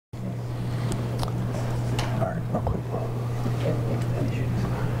right, real quick.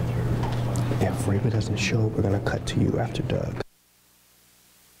 If Reba doesn't show, we're going to cut to you after Doug.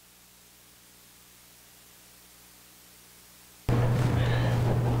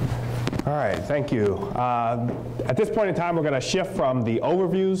 All right, thank you. At this point in time, we're going to shift from the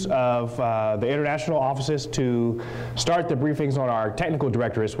overviews of the international offices to start the briefings on our technical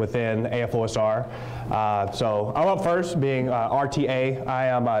directorates within AFOSR. So I'm up first, being RTA. I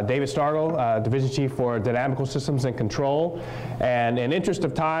am David Stargel, Division Chief for Dynamical Systems and Control. And in interest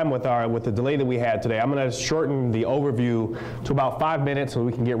of time, with the delay that we had today, I'm going to shorten the overview to about 5 minutes so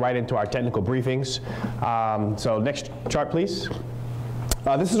we can get right into our technical briefings. So next chart, please.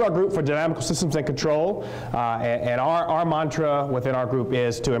 This is our group for Dynamical Systems and Control, and our mantra within our group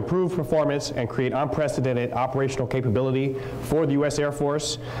is to improve performance and create unprecedented operational capability for the U.S. Air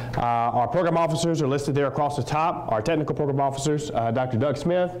Force. Our program officers are listed there across the top. Our technical program officers, Dr. Doug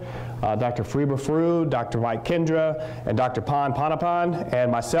Smith, Dr. Fariba Faroud, Dr. Mike Kendra, and Dr. Pan Panapan,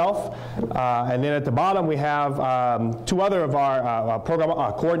 and myself. And then at the bottom we have two other of our program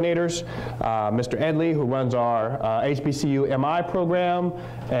coordinators, Mr. Edley, who runs our HBCU MI program,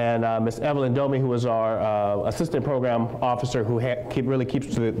 and Ms. Evelyn Domi, who is our assistant program officer, who really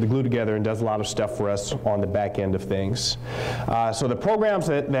keeps the glue together and does a lot of stuff for us on the back end of things. So the programs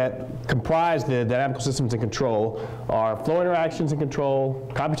that comprise the Dynamical Systems and Control are Flow Interactions and Control,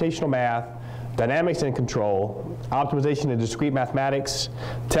 Computational Math, Dynamics and Control, Optimization and Discrete Mathematics,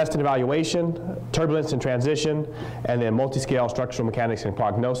 Test and Evaluation, Turbulence and Transition, and then Multi-Scale Structural Mechanics and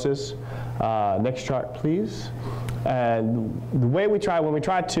Prognosis. Next chart, please. And the way when we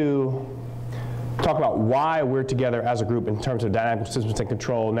try to talk about why we're together as a group in terms of Dynamical Systems and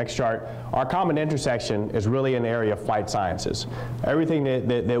Control, next chart, our common intersection is really in the area of flight sciences. Everything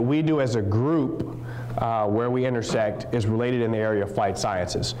that we do as a group where we intersect is related in the area of flight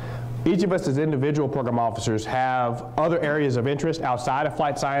sciences. Each of us as individual program officers have other areas of interest outside of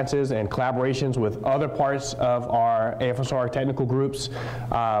flight sciences and collaborations with other parts of our AFOSR technical groups,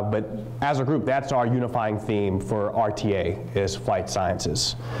 but as a group, that's our unifying theme for RTA, is flight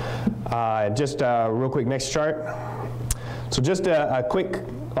sciences. Just real quick, next chart. So just a quick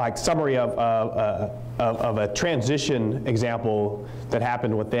summary of a transition example that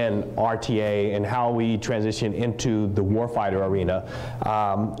happened within RTA and how we transition into the warfighter arena.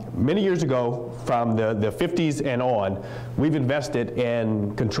 Many years ago, from the 50s and on, we've invested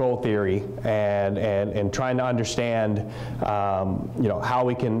in control theory and trying to understand how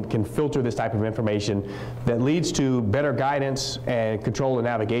we can filter this type of information that leads to better guidance and control and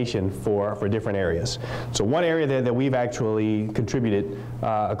navigation for different areas. So one area that we've actually contributed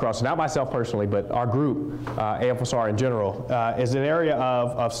across, not myself personally, but our group, AFOSR in general, is an area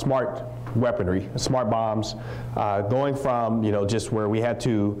of smart weaponry, smart bombs, going from just where we had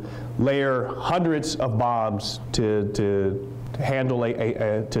to layer hundreds of bombs to handle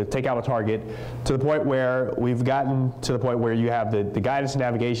to take out a target, to the point where we've gotten to the point where you have the guidance and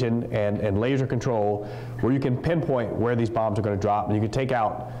navigation and laser control, where you can pinpoint where these bombs are going to drop, and you can take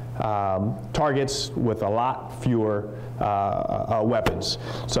out targets with a lot fewer weapons.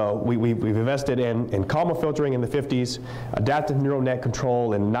 So we've invested in COMA filtering in the 50s, adaptive neural net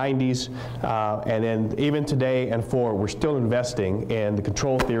control in the 90s, and then even today and forward, we're still investing in the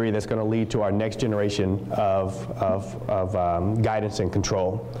control theory that's going to lead to our next generation of guidance and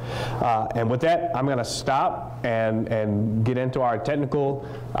control. And with that, I'm going to stop and get into our technical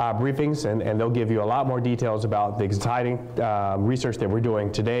briefings, and they'll give you a lot more details about the exciting research that we're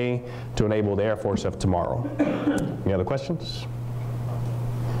doing today to enable the Air Force of tomorrow. Any other questions?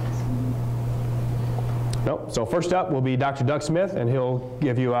 No. So first up will be Dr. Doug Smith, and he'll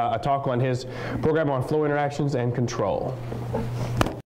give you a talk on his program on flow interactions and control.